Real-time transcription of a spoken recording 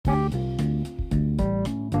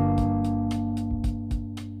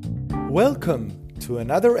Welcome to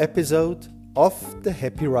another episode of The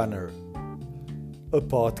Happy Runner, a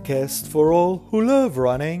podcast for all who love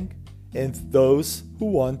running and those who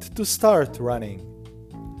want to start running.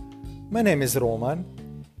 My name is Roman,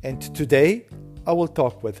 and today I will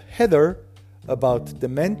talk with Heather about the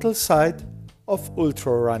mental side of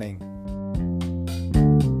ultra running.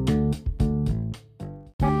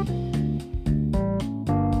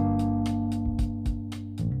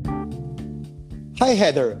 Hi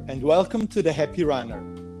Heather, and welcome to The Happy Runner.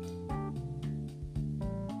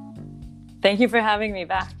 Thank you for having me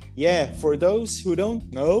back. Yeah, for those who don't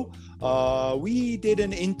know, we did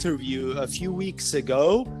an interview a few weeks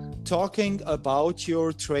ago talking about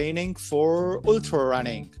your training for ultra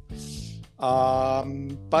running.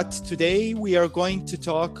 But today we are going to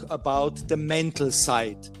talk about the mental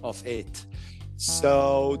side of it.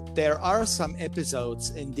 So there are some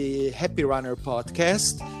episodes in the Happy Runner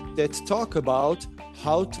podcast that talk about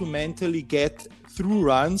how to mentally get through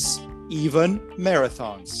runs, even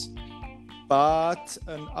marathons. But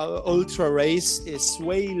an ultra race is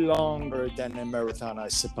way longer than a marathon, I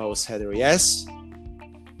suppose, Heather, yes?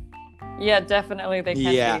 Yeah, definitely they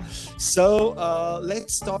can be. So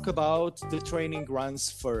let's talk about the training runs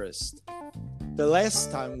first. The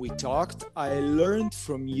last time we talked, I learned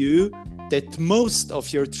from you that most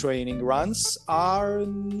of your training runs are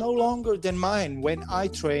no longer than mine when I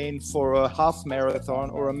train for a half marathon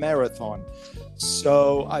or a marathon.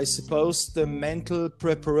 So I suppose the mental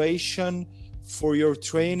preparation for your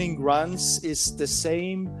training runs is the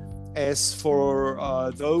same as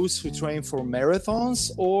for those who train for marathons,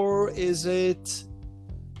 or is it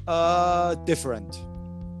different?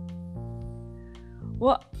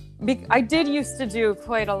 Well, I did used to do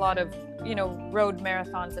quite a lot of, road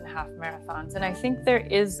marathons and half marathons, and I think there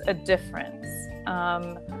is a difference.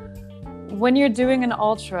 When you're doing an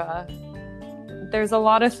ultra, there's a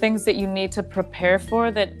lot of things that you need to prepare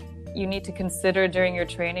for that you need to consider during your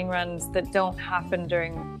training runs that don't happen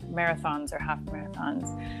during marathons or half marathons.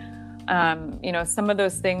 Some of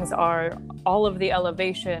those things are all of the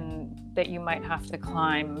elevation that you might have to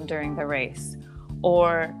climb during the race,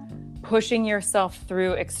 or pushing yourself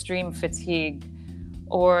through extreme fatigue,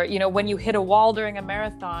 or when you hit a wall during a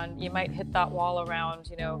marathon, you might hit that wall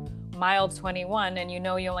around mile 21, and you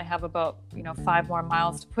only have about 5 more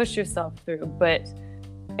miles to push yourself through. But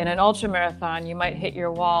in an ultra marathon, you might hit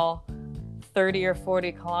your wall 30 or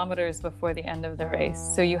 40 kilometers before the end of the race.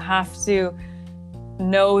 So you have to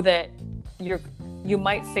know that you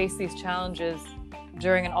might face these challenges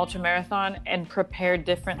during an ultra marathon and prepare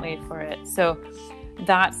differently for it. So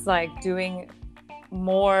that's like doing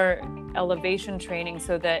more elevation training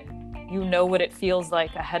so that you know what it feels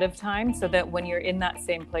like ahead of time, so that when you're in that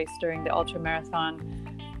same place during the ultra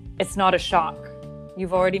marathon, it's not a shock.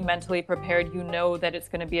 You've already mentally prepared, that it's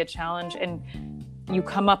going to be a challenge, and you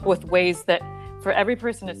come up with ways that for every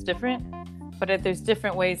person it's different, but there's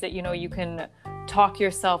different ways that you can talk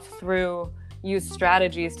yourself through, use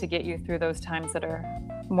strategies to get you through those times that are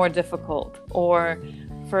more difficult. Or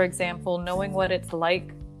for example, knowing what it's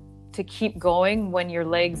like to keep going when your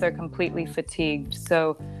legs are completely fatigued.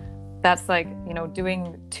 So that's like,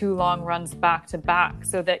 doing 2 long runs back to back,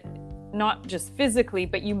 so that not just physically,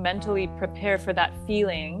 but you mentally prepare for that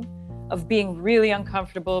feeling of being really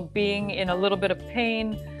uncomfortable, being in a little bit of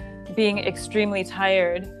pain, being extremely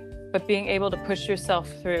tired, but being able to push yourself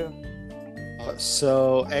through.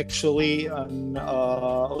 So actually an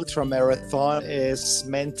ultra marathon is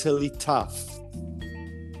mentally tough.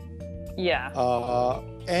 Yeah.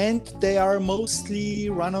 And they are mostly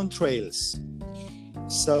run on trails.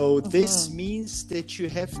 So this means that you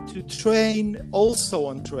have to train also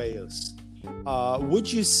on trails.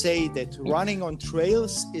 Would you say that running on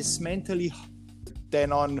trails is mentally harder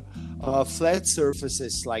than on flat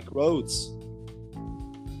surfaces like roads?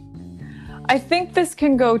 I think this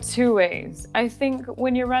can go 2 ways. I think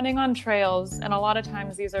when you're running on trails, and a lot of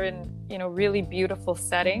times these are in, really beautiful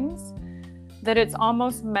settings, that it's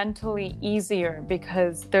almost mentally easier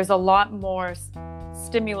because there's a lot more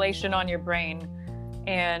stimulation on your brain,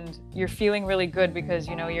 and you're feeling really good because,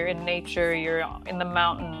 you're in nature, you're in the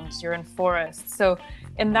mountains, you're in forests. So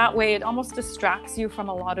in that way, it almost distracts you from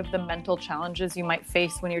a lot of the mental challenges you might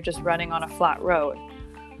face when you're just running on a flat road.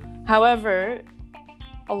 However,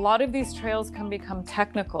 a lot of these trails can become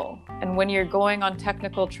technical. And when you're going on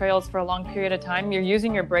technical trails for a long period of time, you're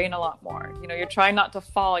using your brain a lot more. You're trying not to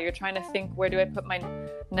fall. You're trying to think, where do I put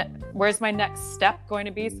where's my next step going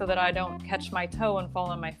to be so that I don't catch my toe and fall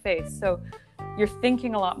on my face? So you're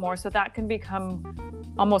thinking a lot more. So that can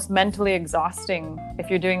become almost mentally exhausting if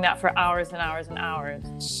you're doing that for hours and hours and hours.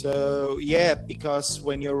 So yeah, because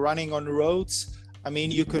when you're running on roads, I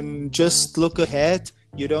mean, you can just look ahead.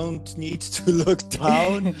 You don't need to look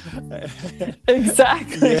down.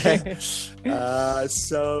 Exactly.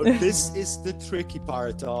 So this is the tricky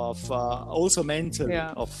part of also mentally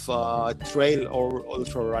of trail or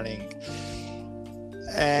ultra running.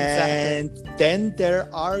 And then there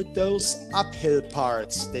are those uphill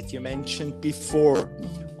parts that you mentioned before,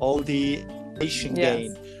 all the elevation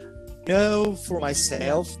gain. I know for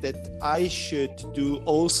myself that I should do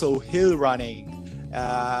also hill running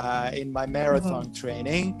in my marathon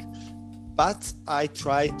training, but I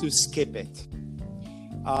try to skip it.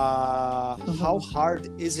 How hard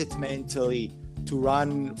is it mentally to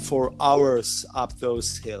run for hours up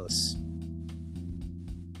those hills?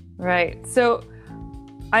 Right. So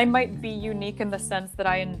I might be unique in the sense that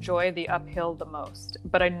I enjoy the uphill the most,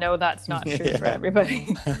 but I know that's not true for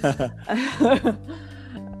everybody.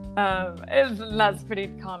 That's pretty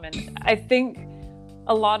common. I think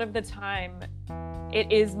a lot of the time it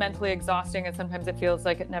is mentally exhausting, and sometimes it feels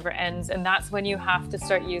like it never ends. And that's when you have to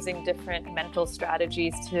start using different mental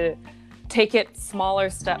strategies to take it smaller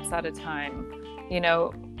steps at a time. You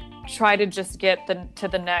know, try to just get to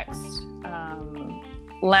the next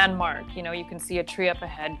landmark. You know, you can see a tree up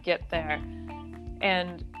ahead, get there.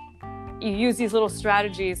 And you use these little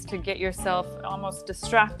strategies to get yourself almost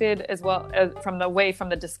distracted as well as from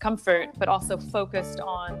the discomfort, but also focused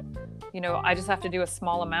on, you know, I just have to do a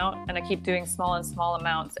small amount, and I keep doing small and small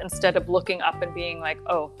amounts instead of looking up and being like,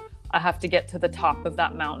 oh, I have to get to the top of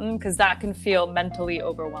that mountain, because that can feel mentally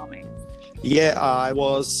overwhelming. Yeah, I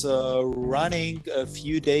was running a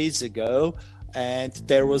few days ago, and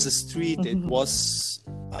there was a street. It was,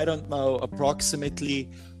 I don't know, approximately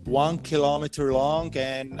 1 kilometer long,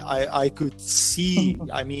 and I could see,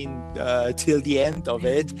 I mean, till the end of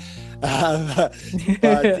it. But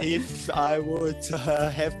if I would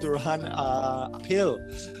have to run uphill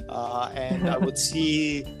and I would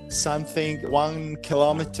see something 1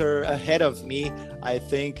 kilometer ahead of me, I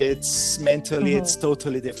think it's mentally, it's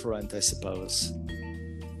totally different, I suppose.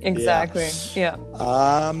 Exactly. Yeah.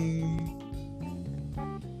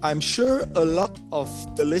 I'm sure a lot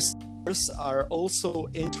of the listeners are also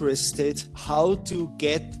interested how to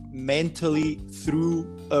get mentally through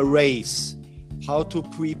a race, how to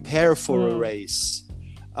prepare for a race.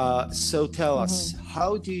 So tell us,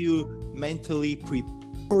 how do you mentally prepare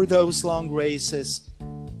for those long races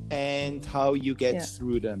and how you get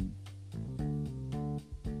through them?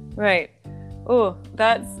 Right. Oh,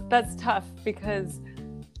 that's tough, because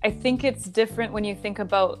I think it's different when you think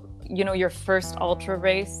about, you know, your first ultra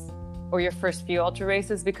race or your first few ultra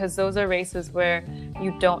races, because those are races where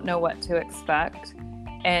you don't know what to expect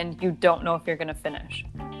and you don't know if you're going to finish.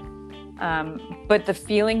 But the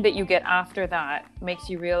feeling that you get after that makes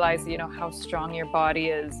you realize, you know, how strong your body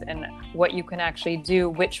is and what you can actually do,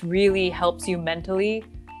 which really helps you mentally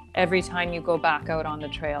every time you go back out on the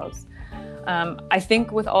trails. I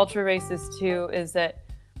think with ultra races too, is that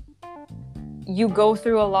you go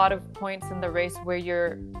through a lot of points in the race where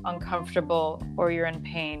you're uncomfortable or you're in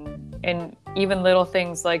pain, and even little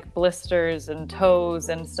things like blisters and toes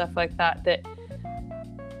and stuff like that, that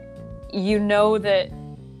you know that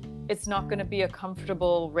it's not going to be a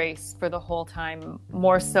comfortable race for the whole time,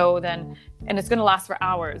 more so than, and it's going to last for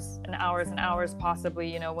hours and hours and hours,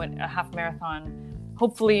 possibly, you know, when a half marathon,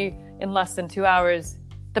 hopefully in less than 2 hours,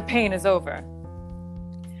 the pain is over.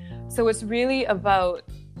 So it's really about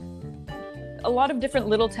a lot of different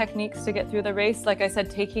little techniques to get through the race. Like I said,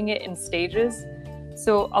 taking it in stages.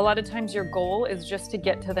 So a lot of times your goal is just to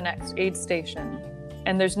get to the next aid station,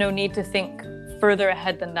 and there's no need to think further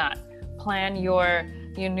ahead than that. Plan your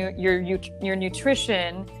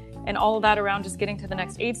nutrition and all of that around just getting to the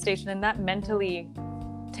next aid station, and that mentally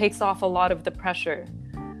takes off a lot of the pressure.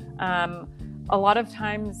 A lot of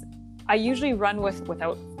times I usually run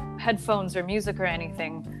without headphones or music or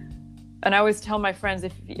anything. And I always tell my friends,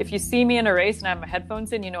 if you see me in a race and I have my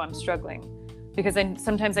headphones in, you know I'm struggling, because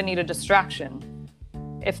sometimes I need a distraction.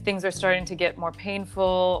 If things are starting to get more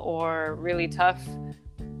painful or really tough,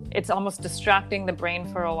 it's almost distracting the brain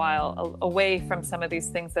for a while away from some of these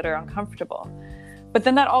things that are uncomfortable. But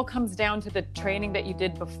then that all comes down to the training that you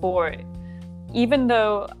did before. Even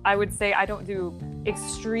though I would say I don't do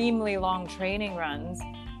extremely long training runs,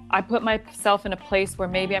 I put myself in a place where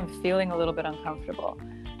maybe I'm feeling a little bit uncomfortable.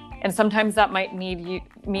 And sometimes that might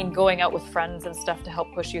mean going out with friends and stuff to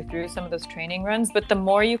help push you through some of those training runs. But the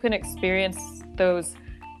more you can experience those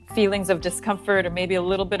feelings of discomfort or maybe a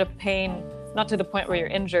little bit of pain, not to the point where you're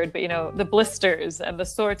injured, but, you know, the blisters and the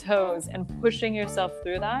sore toes, and pushing yourself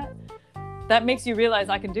through that makes you realize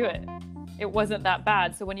I can do it. It wasn't that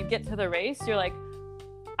bad. So when you get to the race, you're like,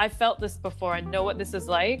 I felt this before. I know what this is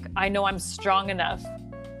like. I know I'm strong enough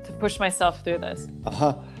to push myself through this.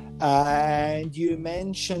 And you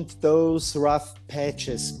mentioned those rough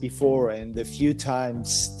patches before and a few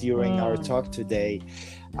times during our talk today.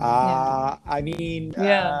 I mean,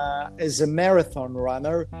 as a marathon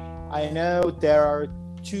runner, I know there are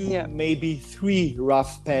two, maybe three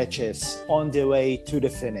rough patches on the way to the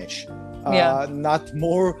finish. Not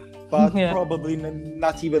more, but probably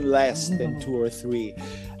not even less than two or three.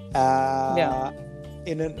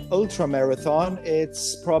 In an ultra marathon,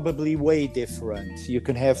 it's probably way different. You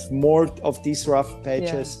can have more of these rough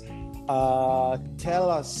patches. Tell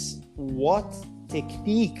us, what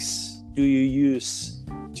techniques do you use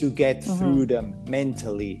to get through them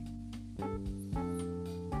mentally?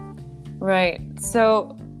 Right.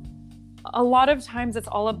 So a lot of times it's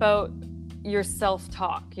all about your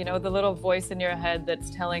self-talk, you know, the little voice in your head that's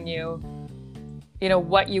telling you, you know,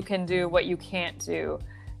 what you can do, what you can't do.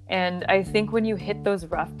 And I think when you hit those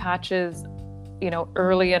rough patches, you know,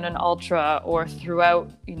 early in an ultra or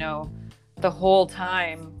throughout, you know, the whole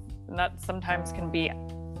time, and that sometimes can be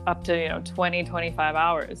up to, you know, 20, 25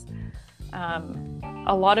 hours.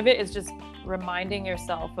 A lot of it is just reminding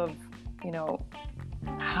yourself of, you know,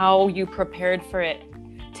 how you prepared for it,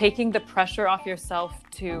 taking the pressure off yourself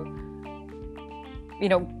to, you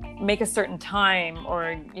know, make a certain time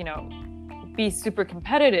or, you know, be super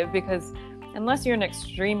competitive, because unless you're an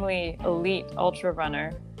extremely elite ultra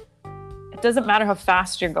runner, it doesn't matter how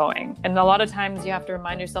fast you're going. And a lot of times you have to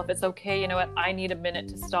remind yourself, it's okay, you know what, I need a minute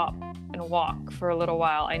to stop and walk for a little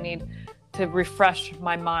while. I need to refresh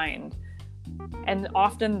my mind. And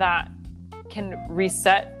often that can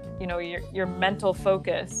reset, you know, your mental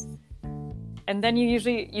focus. And then you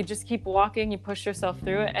just keep walking, you push yourself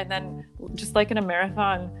through it. And then just like in a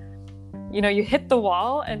marathon, you know, you hit the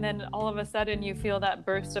wall and then all of a sudden you feel that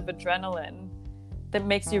burst of adrenaline that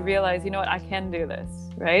makes you realize, you know what, I can do this,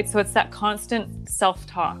 right? So it's that constant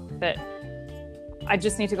self-talk that I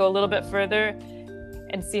just need to go a little bit further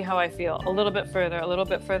and see how I feel, a little bit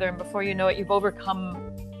further. And before you know it, you've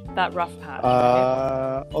overcome that rough patch.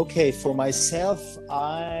 Right? Okay, for myself,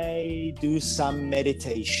 I do some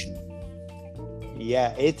meditation.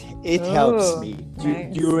 Yeah, it helps me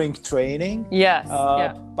during training. Yes.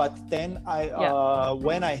 But then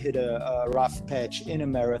when I hit a rough patch in a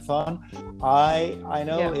marathon, I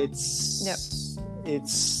know it's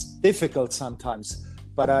difficult sometimes,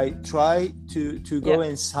 but I try to go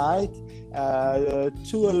inside to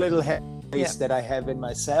a little place that I have in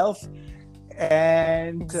myself,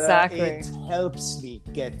 and it helps me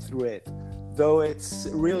get through it. Though it's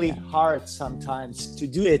really hard sometimes to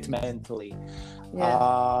do it mentally.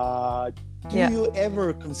 Do you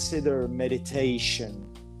ever consider meditation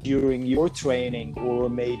during your training, or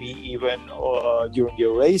maybe even during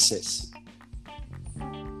your races?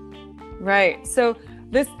 Right. So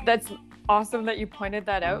that's awesome that you pointed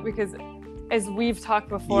that out, because as we've talked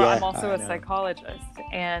before, I'm also a psychologist,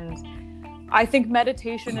 and I think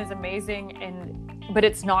meditation is amazing, but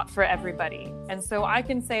it's not for everybody. And so I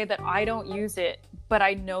can say that I don't use it, but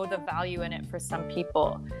I know the value in it for some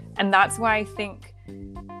people. And that's why I think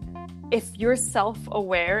if you're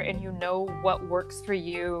self-aware and you know what works for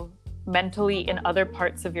you mentally in other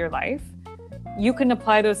parts of your life, you can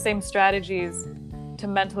apply those same strategies to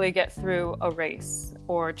mentally get through a race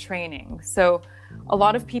or training. So a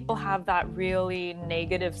lot of people have that really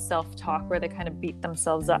negative self-talk where they kind of beat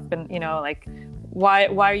themselves up and, you know, like, why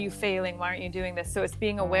are you failing? Why aren't you doing this? So it's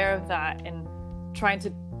being aware of that and trying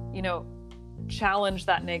to, you know, challenge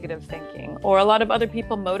that negative thinking. Or a lot of other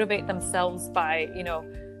people motivate themselves by, you know,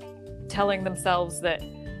 telling themselves that,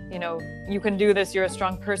 you know, you can do this, you're a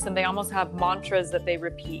strong person. They almost have mantras that they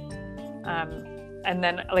repeat. And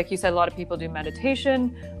then, like you said, a lot of people do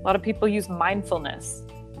meditation. A lot of people use mindfulness.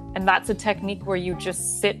 And that's a technique where you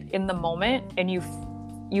just sit in the moment and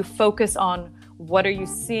you focus on, what are you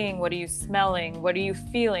seeing? What are you smelling? What are you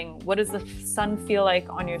feeling? What does the sun feel like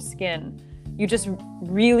on your skin? You just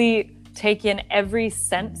really take in every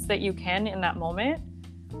sense that you can in that moment.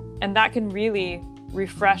 And that can really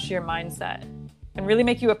refresh your mindset and really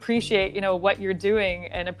make you appreciate, you know, what you're doing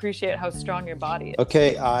and appreciate how strong your body is.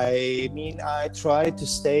 Okay, I mean, I try to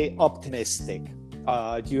stay optimistic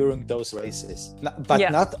during those races,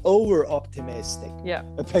 but not over optimistic,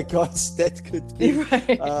 because that could be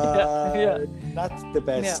not the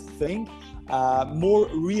best thing. More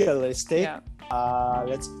realistic,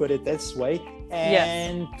 let's put it this way.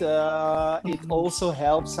 And it also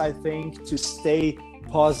helps, I think, to stay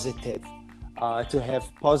positive. to have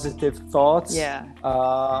positive thoughts. Yeah.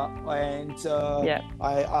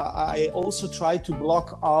 I also try to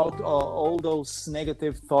block out all those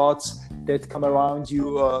negative thoughts that come around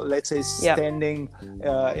you. Let's say standing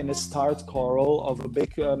in a start corral of a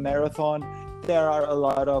big marathon. There are a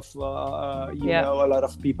lot of, a lot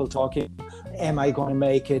of people talking. Am I going to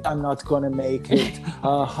make it? I'm not going to make it.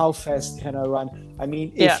 How fast can I run? I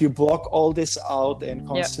mean, if you block all this out and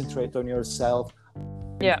concentrate on yourself,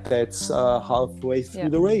 that's halfway through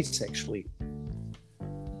the race, actually.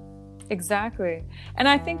 Exactly. And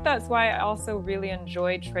I think that's why I also really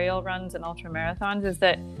enjoy trail runs and ultra marathons, is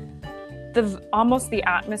that almost the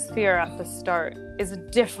atmosphere at the start is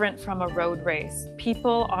different from a road race.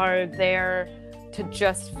 People are there to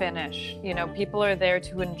just finish. People are there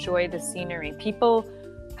to enjoy the scenery. People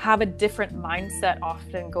have a different mindset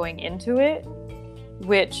often going into it,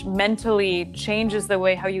 which mentally changes the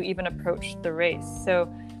way how you even approach the race.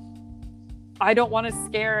 So I don't want to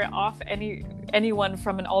scare off anyone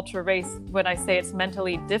from an ultra race when I say it's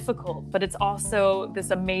mentally difficult, but it's also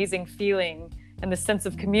this amazing feeling and the sense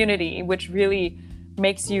of community, which really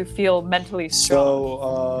makes you feel mentally strong.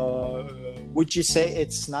 So would you say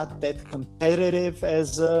it's not that competitive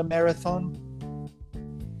as a marathon?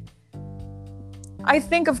 I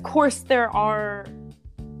think, of course, there are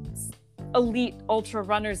elite ultra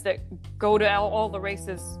runners that go to all the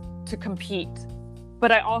races to compete.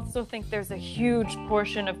 But I also think there's a huge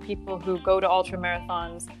portion of people who go to ultra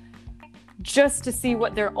marathons just to see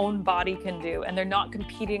what their own body can do, and they're not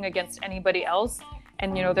competing against anybody else,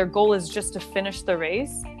 and their goal is just to finish the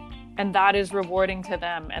race, and that is rewarding to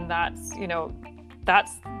them, and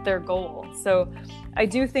that's their goal. So I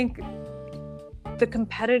do think the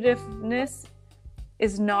competitiveness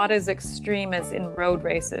is not as extreme as in road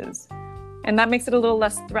races, and that makes it a little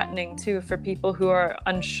less threatening too for people who are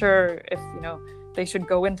unsure if they should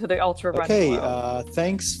go into the ultra running world.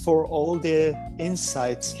 Thanks for all the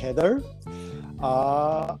insights, Heather.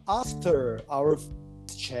 After our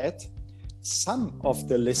chat, some of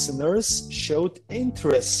the listeners showed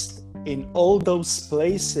interest in all those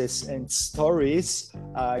places and stories.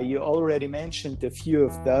 You already mentioned a few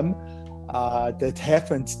of them that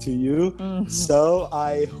happened to you. Mm-hmm. So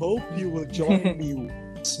I hope you will join me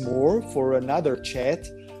once more for another chat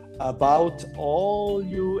about all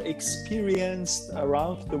you experienced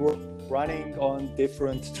around the world running on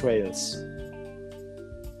different trails.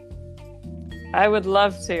 I would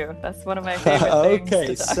love to. That's one of my favorite things.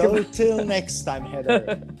 Okay, so till next time,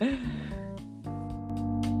 Heather.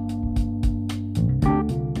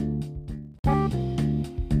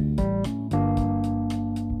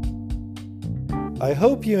 I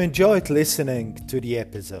hope you enjoyed listening to the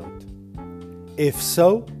episode. If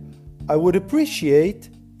so, I would appreciate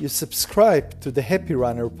you subscribe to the Happy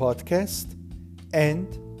Runner podcast and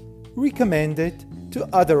recommend it to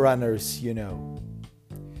other runners you know.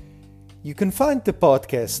 You can find the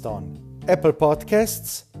podcast on Apple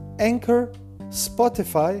Podcasts, Anchor,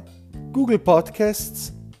 Spotify, Google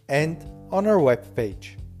Podcasts, and on our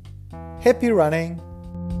webpage. Happy running!